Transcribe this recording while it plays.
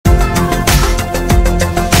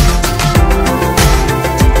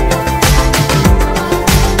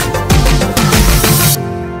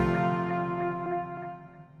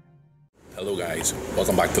Guys,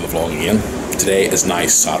 welcome back to the vlog again. Today is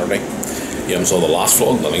nice Saturday. You haven't saw the last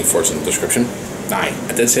vlog, the link for it's in the description. I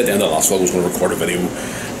did say at the end of the last vlog I was going to record a video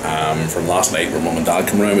from last night where mum and dad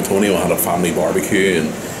came around with Tony. We had a family barbecue and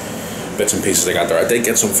bits and pieces I got there. I did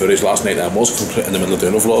get some footage last night. I was in the middle of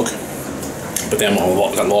doing a vlog, but then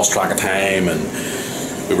I got lost track of time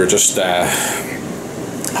and we were just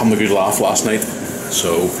having a good laugh last night.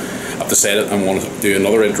 So I've decided I'm going to do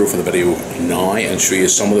another intro for the video now and show you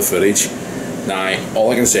some of the footage. Now,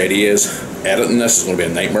 all I can say to you is editing this is going to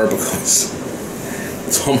be a nightmare because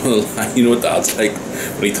some of the, you know what Dad's like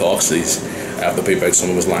when he talks, I have to peep out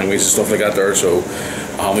some of his language and stuff like that there, so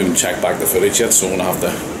I haven't even checked back the footage yet, so I'm going to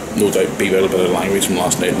have to no doubt beep out a bit of language from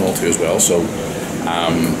last night and all too as well. So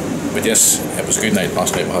but yes, it was a good night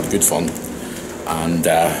last night. We had good fun, and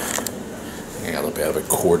I got to bed about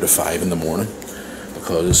 4:45 in the morning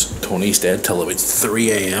because Tony's dead till about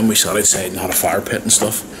 3 AM. We sat outside and had a fire pit and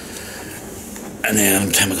stuff, and then by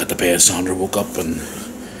the time I got to bed, Sandra woke up and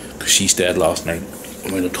because she's dead last night,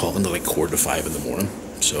 we ended up talking to like 4:45 in the morning.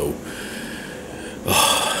 So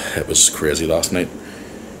it was crazy last night,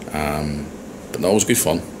 but no, it was good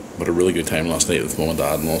fun. We had a really good time last night with mum and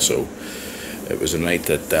dad, and also it was a night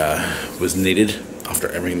that was needed after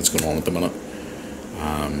everything that's going on at the minute.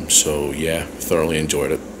 So yeah, thoroughly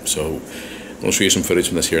enjoyed it. So I'll show you some footage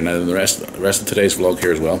from this here now, and the rest of today's vlog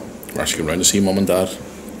here as well. We're actually going around to see mum and dad.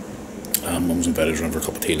 Mum's invited us around for a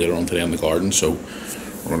cup of tea later on today in the garden, so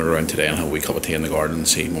we're going to go around today and have a wee cup of tea in the garden and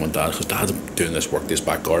see mum and dad, because dad's doing this work, this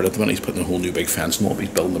back garden at the minute. He's putting a whole new big fence and all. He's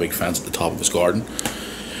building a big fence at the top of his garden,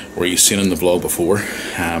 where you've seen in the vlog before.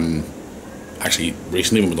 Actually,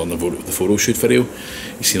 recently when we done the photo shoot video,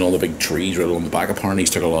 you've seen all the big trees right along the back. Apparently he's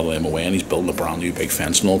took a lot of them away and he's building a brand new big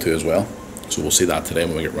fence and all too as well. So we'll see that today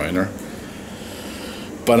when we get round there.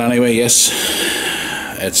 But anyway, yes,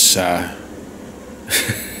 it's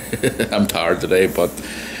I'm tired today, but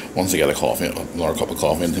once I get another cup of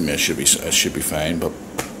coffee into me, it should be fine. But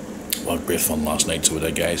well, great fun last night, so we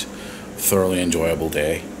did, guys. Thoroughly enjoyable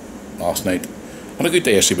day last night. Had a good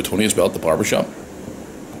day yesterday with Tony as well at the barbershop,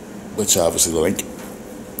 which obviously the link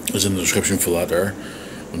is in the description for that there.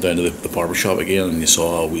 Went down to the barbershop again and you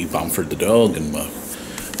saw a wee Bamford the dog, and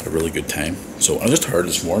had a really good time. So I just heard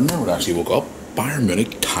this morning, I actually woke up, Bayern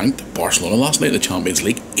Munich tanked Barcelona last night in the Champions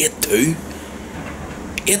League 8-2.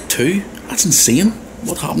 8-2, that's insane.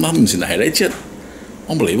 What happened? I haven't seen the highlights yet.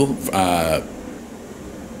 Unbelievable.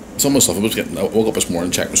 Some of the stuff I woke up this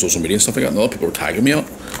morning, checked my social media and stuff like that, and a lot of people were tagging me on it.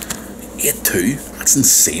 8-2, that's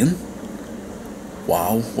insane.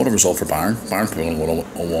 Wow, what a result for Bayern. Bayern's probably going to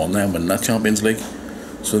win now and win that Champions League.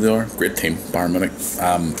 So they are. Great team, Bayern Munich.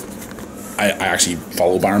 I actually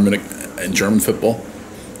follow Bayern Munich in German football.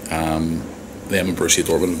 Them and Borussia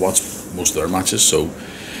Dortmund watch most of their matches, so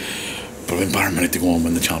but when Bayern Munich to go and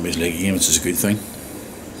win the Champions League game, it's just a good thing.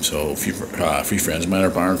 So a few friends of mine are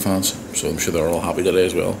Bayern fans, so I'm sure they're all happy today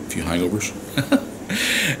as well. A few hangovers.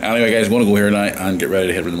 Anyway, guys, I'm going to go here now and get ready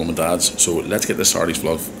to head with the mum and dads. So let's get this Saturday's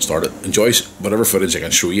vlog started. Enjoy whatever footage I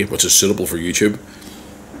can show you, which is suitable for YouTube.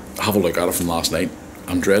 Have a look at it from last night.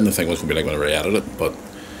 I'm dreading the thing was going to be like when I re-edit it, but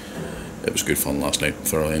it was good fun last night,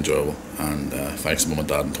 thoroughly enjoyable. And thanks to mum and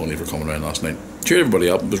dad and Tony for coming around last night. Cheered everybody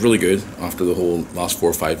up. It was really good after the whole last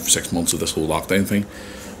 4, 5, 6 months of this whole lockdown thing.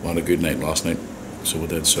 We had a good night last night, so we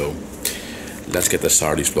did. So let's get this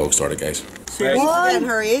Saturday's vlog started, guys. 1,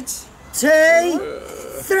 her age. 2,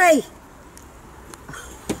 3.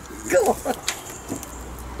 Go on.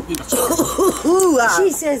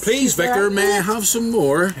 She says, Please, Victor, may I have some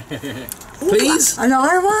more? Please?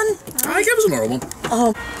 Another one? Aye, give us another one.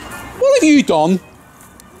 Oh. What have you done?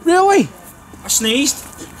 Really? I sneezed.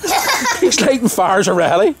 He's lighting fires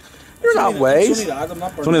already. You're not ways. It's only that, I'm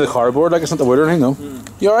not It's only the cardboard, like it's not the wood or anything, though.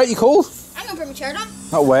 You alright? You cold? I'm gonna bring my chair down.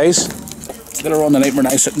 Not ways. Later on the night, we're now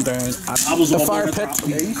sitting down at the fire pit.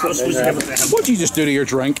 What did you just do to your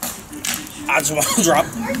drink? I just want to drop.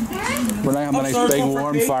 We're now having a nice big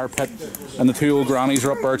warm fire pit, and the two old grannies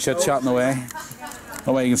are up there chit-chatting away.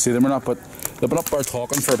 No way you can see them or not, but they've been up there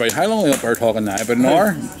talking for about, how long are they up there talking now? About an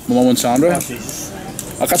hour? My mum and Sandra.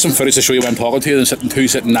 I've got some footage to show you when I'm talking to you, and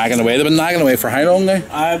sitting nagging away. They've been nagging away for how long now?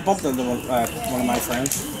 I bumped into one of my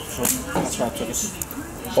friends, so that's where I took us.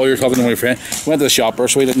 Oh, you're talking to my friend. We went to the shop there,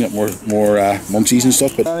 so we didn't get more munchies and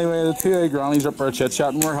stuff. But anyway, the two grannies are up there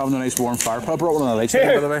chit-chatting. We're having a nice warm fire. I brought one of the lights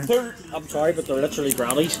by the way. I'm sorry, but they're literally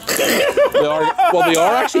grannies. They are. Well, they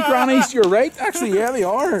are actually grannies. You're right. Actually, yeah, they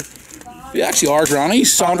are. They actually are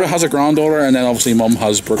grannies. Sandra has a granddaughter, and then obviously Mum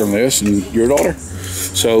has Brooke and Lewis and your daughter.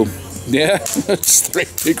 So, yeah, it's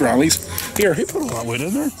two grannies. Here, who put all that wood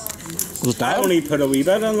in there? Was it I Dad? only put a wee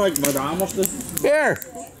bit in, like my dad must have. Here,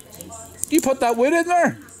 you put that wood in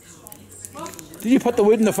there. Did you put the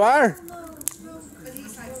wood in the fire?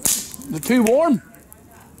 They're too warm.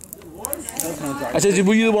 I said,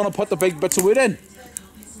 were you the one to put the big bits of wood in?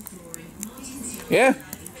 Yeah?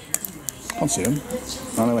 Can't see him.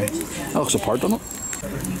 Anyway, that looks apart, doesn't it?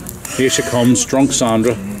 Here she comes, drunk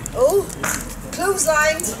Sandra. Oh,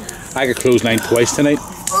 clotheslined. I got clotheslined twice tonight.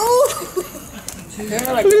 Oh! Look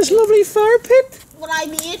at this lovely fire pit. What I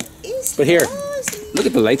made is. But here, look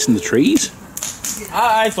at the lights in the trees.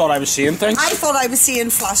 I thought I was seeing things. I thought I was seeing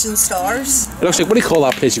flashing stars. It looks like, what do you call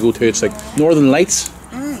that place you go to? It's like Northern Lights.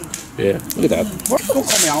 Yeah, look at that. Don't call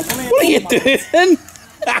me Anthony. What are you doing?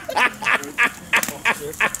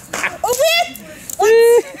 Oh, wait!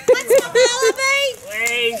 What's my alibi?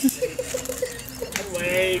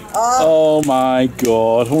 Wait. Oh my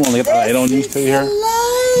god. Hold on, let me get the light on these two here.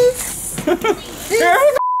 Alive!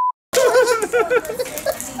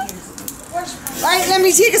 Right, let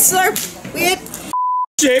me take a slurp. Wait.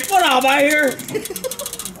 Jake, what am I here?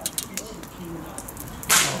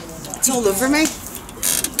 It's all over me.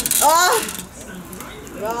 Oh!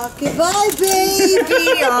 Rockabye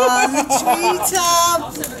baby on the treetop.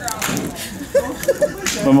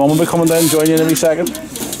 My mum will be coming down and join you in every second.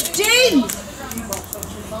 Jane!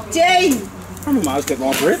 Jane! My mom's getting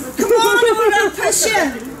on for it. Come on, I'm gonna push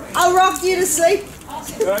you. I'll rock you to sleep.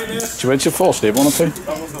 She went you fall asleep on it too.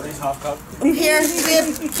 Here,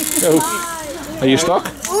 babe. Oh. Are you stuck? I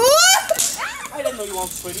didn't know you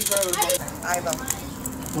wanted sweeties. I will.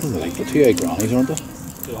 What are they like? The 2A grannies, aren't they?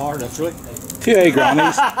 Too hard, actually. 2A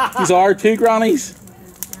grannies. These are 2 grannies.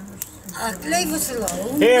 Leave us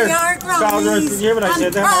alone. Here, We are Sandra, grannies. did you hear what I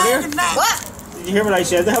said to him earlier? What? Did you hear what I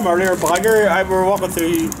said to him earlier? Bagger, we were walking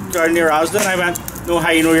through down near Asda and I went, know how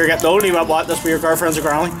you know you're getting old? He went, what? That's where your girlfriend's a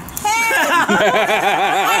granny.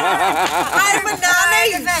 I'm a nanny.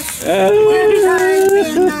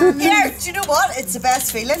 Here, do you know what? It's the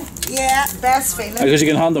best feeling. Yeah, best feeling. Because you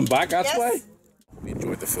can hand them back, that's Yes. why. We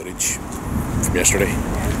enjoyed the footage from yesterday,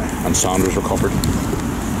 and Sandra's recovered.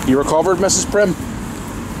 You recovered, Mrs. Prim?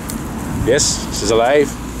 Yes, she's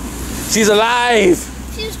alive. She's alive!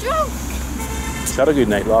 She's drunk. She had a good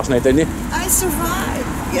night last night, didn't you? I survived.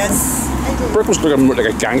 Yes, I did. Brooke was looking like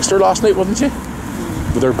a gangster last night, wasn't she?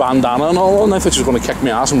 With her bandana and all, and I thought she was going to kick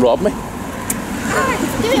me ass and rob me.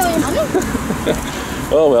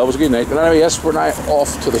 Oh well, it was a good night. But anyway, yes, we're now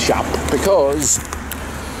off to the shop because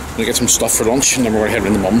we're going to get some stuff for lunch and then we're going to head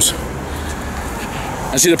into Mum's.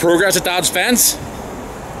 And see the progress at Dad's fence?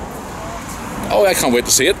 Oh, I can't wait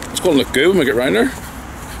to see it. It's going to look good when we get round there.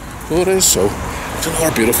 Oh, it is so. It's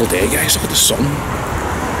another beautiful day, guys. Look at the sun.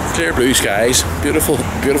 Clear blue skies. Beautiful,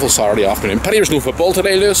 beautiful Saturday afternoon. Pity there's no football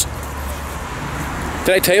today, Lewis.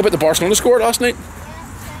 Did I tell you about the Barcelona score last night?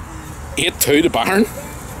 8-2 to Bayern.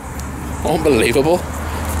 Unbelievable.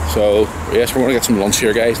 So, yes, we're going to get some lunch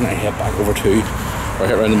here, guys, and I head back over to, or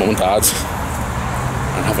head around to Mum and Dad's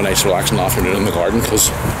and have a nice relaxing afternoon in the garden because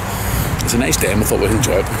it's a nice day and we thought we'd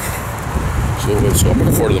enjoy it. So I'm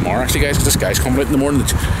looking forward to tomorrow, actually, guys, because this guy's coming out in the morning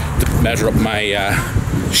to measure up my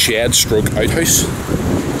shed stroke outhouse.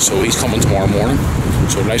 So he's coming tomorrow morning.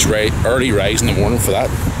 So nice early rise in the morning for that.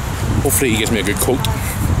 Hopefully he gives me a good quote.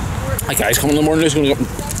 That guy's coming in the morning. He's going to go up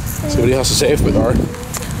and see what he has to say about our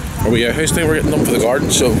house thing we're getting done for the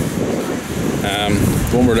garden. So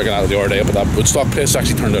the one we were looking at the other day up at that Woodstock place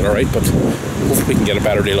actually turned out alright, but hopefully we can get a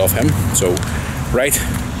better deal off him. So right,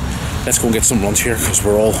 let's go and get some lunch here because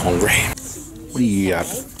we're all hungry. What are you at?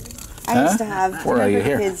 I used to have. Where are you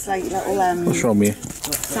here? Kids, like little What's wrong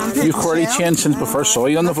with you? You've already changed since we first saw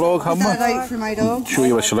you on the vlog, haven't we? out for my dog. Show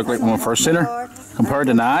you what she looked like when we first seen her. Compared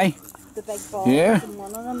to now. The big balls Yeah. and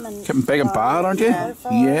one of them and Getting big and bad, aren't you?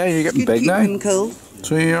 Yeah, you're getting big now. Cool.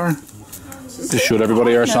 So you are. Just showed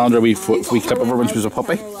everybody our Sandra we clip of her when she was a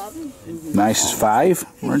puppy. Nice as 5,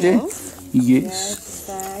 weren't you?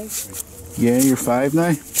 Yes. Yeah, you're 5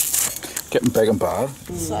 now. Getting big and bad.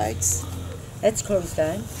 Sides. It's closed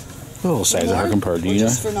down. Little size of her compared to you now.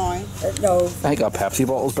 Just for now. No. I got Pepsi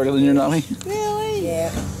bottles bigger than your nanny. Really?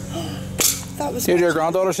 Yeah. That was. Here's your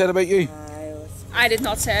granddaughter said about you. I did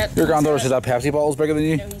not say it. Your granddaughter said that Pepsi bottle's bigger than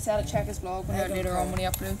you. No, he said it. Check his blog when later on when he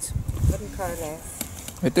uploads. Wouldn't care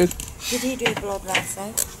less. It did. Did he do blood last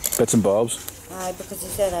night? Bits and bobs. Because he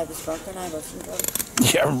said I was drunk and I wasn't drunk.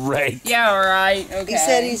 Yeah, right. Yeah, alright. Okay. He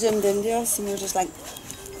said he zoomed into us and we were just like,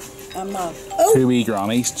 I'm not. 2 wee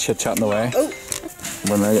grannies chit-chatting away. Oh.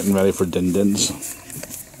 We're now getting ready for din-dins.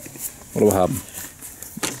 What will happen?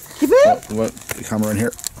 What? The camera in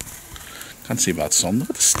here. Can't see that sun. Look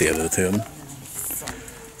at the state of the two of them.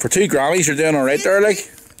 For 2 grannies, you're doing alright there, like.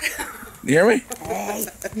 You hear me?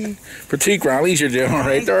 For 2 grannies, you're doing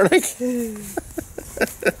alright there, like.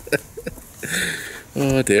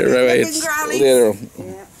 Oh dear, right. It's grannies. later.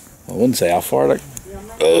 I wouldn't say how far, like.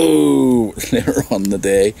 Oh, later on in the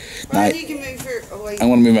day. Now, You can move your away. I'm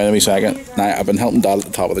going to move out in a second. Now, I've been helping Dad at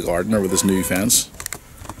the top of the garden with this new fence.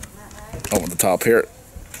 Up at the top here.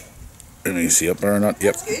 Let me see up there or not.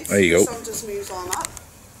 Yep, Good. there you go. Sun just moves on up.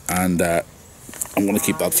 And I'm going to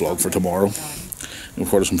keep that vlog for tomorrow. We've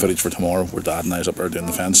recorded some footage for tomorrow where Dad and I is up there doing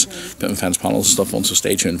the fence, putting fence panels and stuff on, so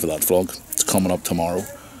stay tuned for that vlog. It's coming up tomorrow.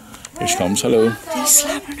 Here she comes, hello. I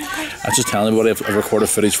was just telling everybody I've recorded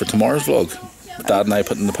footage for tomorrow's vlog. Dad and I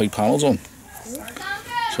putting the pig panels on.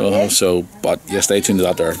 But yeah, stay tuned to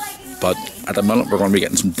that there. But at the moment we're going to be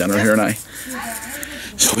getting some dinner here now.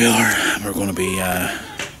 So we are, and we're going to be,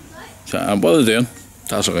 what are they doing?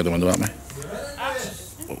 Dad's looking out the window at me.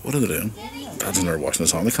 What are they doing? Dad's in there watching the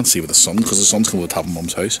sun. I can't see with the sun because the sun's coming to the top of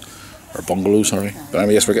Mum's house. Or bungalow, sorry. But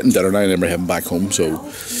anyway, yes, we're getting dinner now and then we're heading back home. So,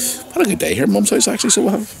 had a good day here at Mum's house actually, so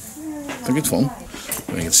we'll have. I think it's fun.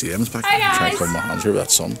 And you can see them back. I'm trying to cover my hands here with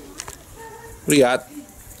that sun. What do you got?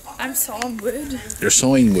 I'm sawing wood. You're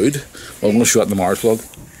sawing wood? Well, I'm going to show that in the Mars vlog.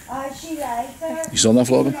 You still not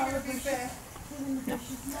vlogging?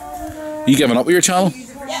 You giving up with your channel?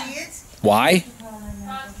 Why?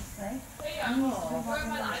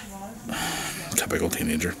 Typical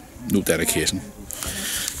teenager. No dedication.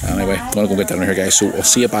 Anyway, I'm going to go get dinner here, guys. So I'll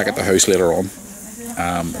see you back at the house later on.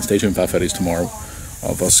 Stay tuned for that footage tomorrow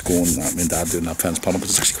of us going, me and Dad doing that fence panel, but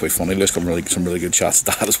it's actually quite funny. There's some really good shots of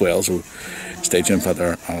Dad as well. So stay tuned for that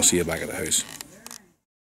there, and I'll see you back at the house.